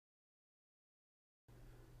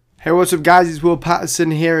Hey, what's up guys, it's Will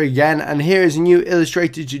Patterson here again, and here is a new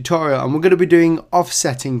Illustrator tutorial, and we're going to be doing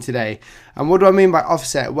offsetting today. And what do I mean by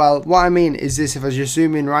offset? Well, what I mean is this, if I just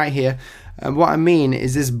zoom in right here, and what I mean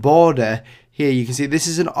is this border here, you can see this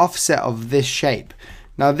is an offset of this shape.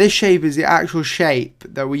 Now this shape is the actual shape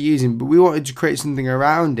that we're using, but we wanted to create something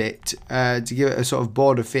around it to give it a sort of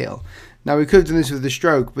border feel. Now we could have done this with the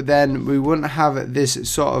stroke, but then we wouldn't have this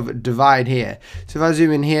sort of divide here. So if I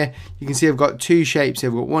zoom in here, you can see I've got two shapes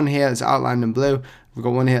here. I've got one here that's outlined in blue. I've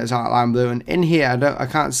got one here that's outlined blue, and in here I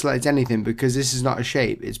can't select anything because this is not a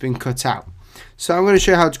shape. It's been cut out. So I'm going to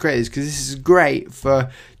show you how to create this because this is great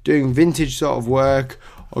for doing vintage sort of work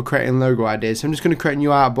or creating logo ideas. So I'm just going to create a new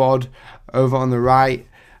artboard over on the right,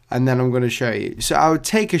 and then I'm going to show you. So I would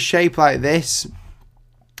take a shape like this,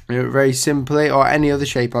 very simply, or any other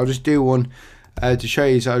shape. I'll just do one to show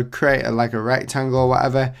you. So I would create like a rectangle or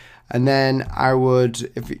whatever, and then I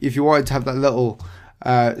would, if you wanted to have that little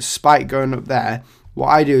spike going up there, what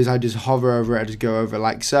I do is I just hover over it. I just go over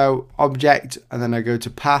like so, object, and then I go to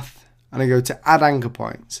path, and I go to add anchor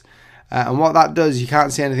points. And what that does, you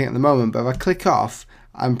can't see anything at the moment, but if I click off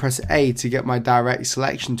and press A to get my direct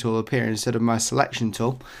selection tool up here instead of my selection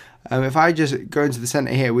tool, if I just go into the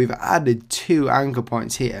center here, we've added two anchor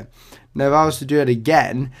points here. Now if I was to do it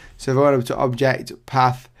again, so if I went up to object,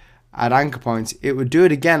 path, add anchor points, it would do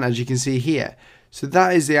it again, as you can see here. So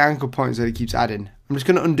that is the anchor points that it keeps adding. I'm just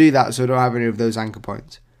going to undo that so I don't have any of those anchor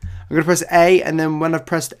points. I'm going to press A, and then when I've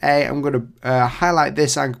pressed A, I'm going to highlight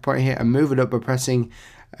this anchor point here and move it up by pressing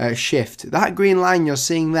shift. That green line you're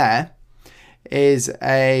seeing there is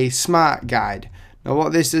a smart guide. Now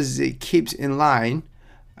what this does is it keeps in line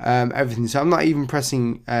everything. So I'm not even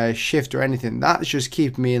pressing shift or anything. That's just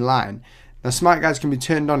keeping me in line. Now smart guides can be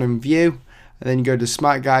turned on in view, and then you go to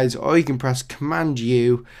smart guides, or you can press command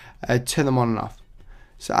U, turn them on and off.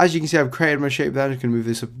 So as you can see, I've created my shape there. I'm just going to move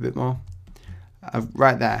this up a bit more.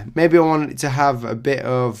 Right there. Maybe I want it to have a bit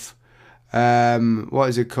of what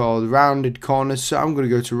is it called, rounded corners. So I'm going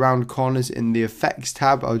to go to round corners in the effects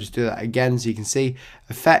tab. I'll just do that again so you can see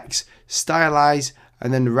effects, stylize,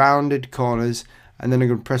 and then rounded corners. And then I'm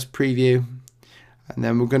going to press preview, and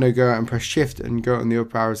then we're going to go out and press shift and go on the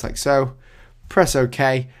up arrows like so, press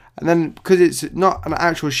OK, and then because it's not an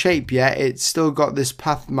actual shape yet, it's still got this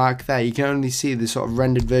path mark there. You can only see the sort of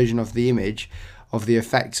rendered version of the image, of the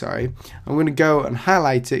effect, sorry. I'm going to go and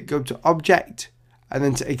highlight it, go up to object, and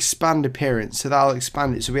then to expand appearance, so that'll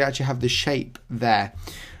expand it so we actually have the shape there.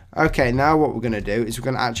 Okay, now what we're going to do is we're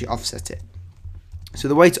going to actually offset it. So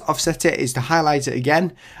the way to offset it is to highlight it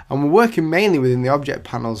again, and we're working mainly within the object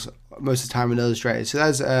panels most of the time in Illustrator. So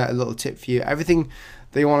there's a little tip for you. Everything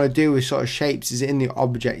that you want to do with sort of shapes is in the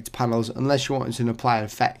object panels, unless you want to apply an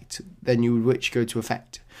effect, then you would go to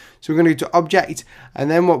effect. So we're going to go to object, and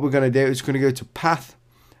then what we're going to do is we're going to go to path,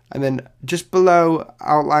 and then just below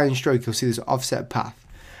outline stroke you'll see this offset path,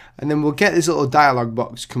 and then we'll get this little dialog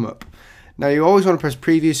box come up. Now you always want to press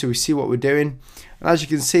preview so we see what we're doing. And as you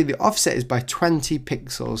can see, the offset is by 20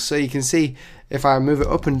 pixels. So you can see if I move it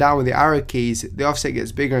up and down with the arrow keys, the offset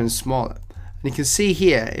gets bigger and smaller. And you can see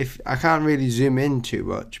here, if I can't really zoom in too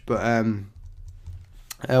much, but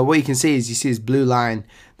what you can see is you see this blue line.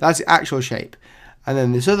 That's the actual shape. And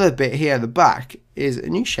then this other bit here at the back is a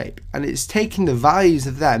new shape. And it's taking the values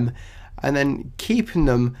of them and then keeping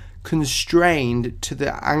them constrained to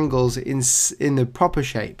the angles in the proper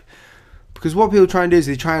shape. Because what people try and do is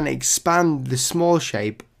they try and expand the small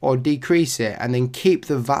shape or decrease it and then keep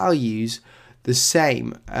the values the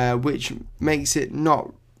same, which makes it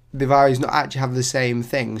not, the values not actually have the same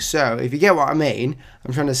thing. So if you get what I mean,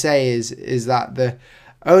 I'm trying to say is that the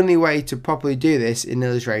only way to properly do this in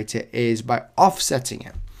Illustrator is by offsetting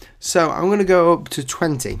it. So I'm going to go up to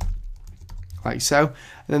 20, like so.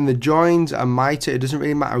 And then the joins are mitre, it doesn't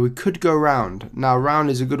really matter. We could go round. Now round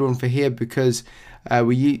is a good one for here because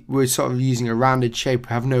we're sort of using a rounded shape.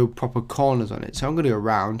 We have no proper corners on it, so I'm going to go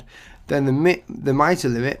round. Then the mitre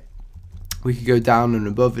limit, we could go down and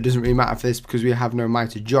above. It doesn't really matter for this because we have no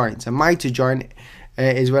mitre joints. A mitre joint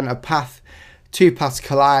is when two paths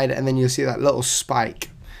collide, and then you'll see that little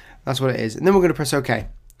spike. That's what it is. And then we're going to press OK.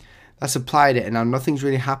 That's applied it, and now nothing's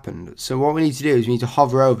really happened. So what we need to do is we need to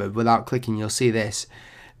hover over without clicking. You'll see this.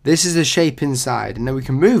 This is a shape inside, and then we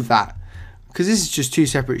can move that because this is just two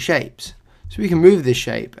separate shapes. So we can move this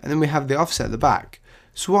shape, and then we have the offset at the back.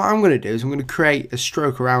 So what I'm going to do is I'm going to create a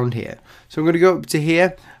stroke around here. So I'm going to go up to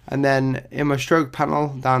here, and then in my stroke panel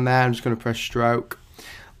down there, I'm just going to press stroke.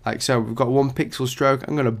 Like so, we've got 1 pixel stroke.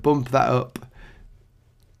 I'm going to bump that up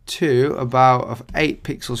to about an 8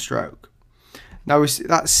 pixel stroke. Now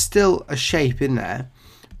that's still a shape in there,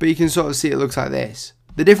 but you can sort of see it looks like this.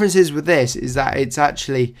 The difference is with this is that it's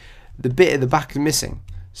actually the bit at the back is missing,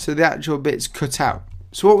 so the actual bit's cut out.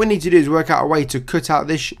 So what we need to do is work out a way to cut out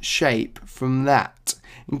this shape from that,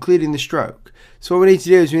 including the stroke. So what we need to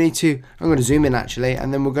do is I'm going to zoom in actually,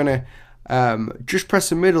 and then we're going to just press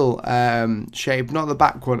the middle shape, not the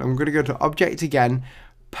back one. I'm going to go to Object again,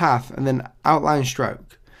 Path, and then Outline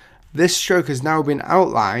Stroke. This stroke has now been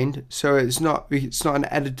outlined, so it's not an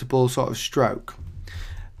editable sort of stroke.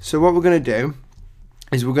 So what we're going to do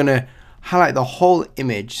is we're going to highlight the whole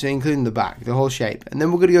image, so including the back, the whole shape, and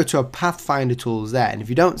then we're going to go to our Pathfinder tools there. And if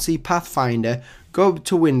you don't see Pathfinder, go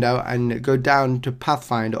to Window and go down to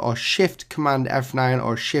Pathfinder, or Shift Command F9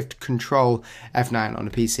 or Shift Control F9 on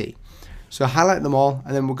a PC. So highlight them all,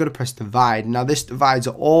 and then we're going to press Divide. Now this divides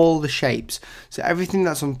all the shapes, so everything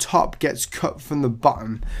that's on top gets cut from the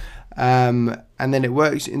bottom, and then it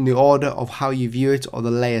works in the order of how you view it, or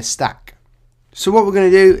the layer stack. So what we're going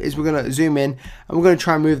to do is we're going to zoom in and we're going to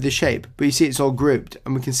try and move the shape, but you see it's all grouped,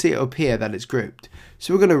 and we can see it up here that it's grouped.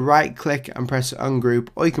 So we're going to right click and press ungroup,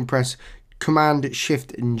 or you can press Command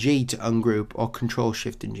Shift and G to ungroup, or Control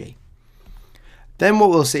Shift and G. Then what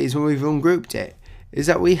we'll see is when we've ungrouped it is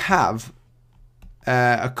that we have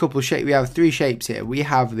a couple shapes. We have three shapes here. We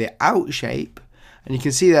have the out shape, and you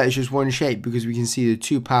can see that it's just one shape because we can see the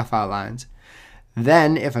two path outlines.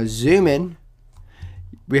 Then if I zoom in,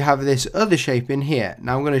 we have this other shape in here.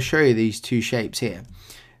 Now I'm going to show you these two shapes here.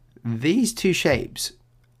 These two shapes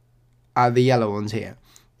are the yellow ones here.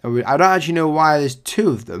 I don't actually know why there's two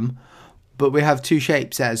of them, but we have two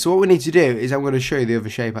shapes there. So what we need to do is I'm going to show you the other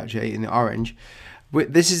shape actually in the orange.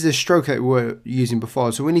 This is the stroke that we were using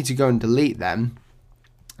before, so we need to go and delete them.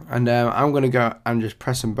 And I'm going to go and just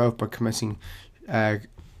press them both by pressing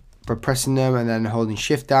them and then holding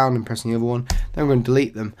Shift down and pressing the other one. Then I'm going to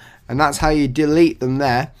delete them, and that's how you delete them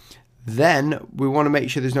there. Then we want to make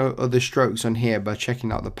sure there's no other strokes on here by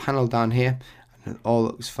checking out the panel down here, and it all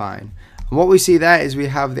looks fine. And what we see there is we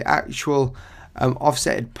have the actual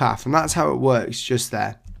offsetted path, and that's how it works just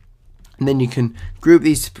there. And then you can group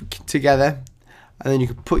these together, and then you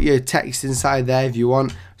can put your text inside there if you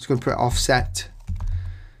want. I'm just going to put offset.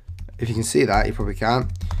 If you can see that, you probably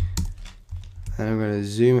can't. And I'm going to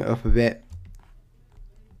zoom it up a bit,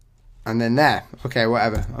 and then there. Okay,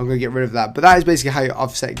 whatever, I'm going to get rid of that. But that is basically how you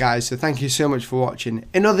offset, guys. So thank you so much for watching.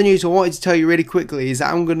 In other news, I wanted to tell you really quickly is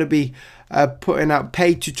that I'm going to be putting out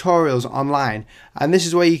paid tutorials online, and this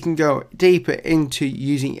is where you can go deeper into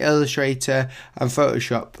using Illustrator and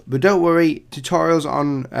Photoshop. But don't worry, tutorials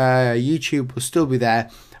on YouTube will still be there,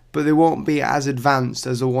 but they won't be as advanced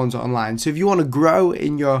as the ones online. So if you want to grow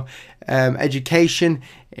in your education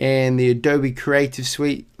in the Adobe Creative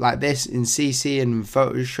Suite like this, in CC and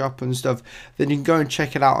Photoshop and stuff, then you can go and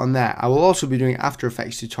check it out on there. I will also be doing After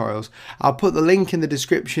Effects tutorials. I'll put the link in the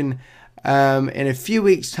description in a few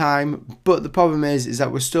weeks time, but the problem is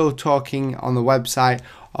that we're still talking on the website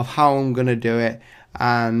of how I'm going to do it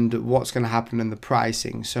and what's going to happen in the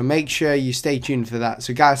pricing. So make sure you stay tuned for that.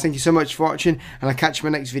 So guys, thank you so much for watching, and I'll catch you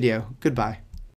in my next video. Goodbye.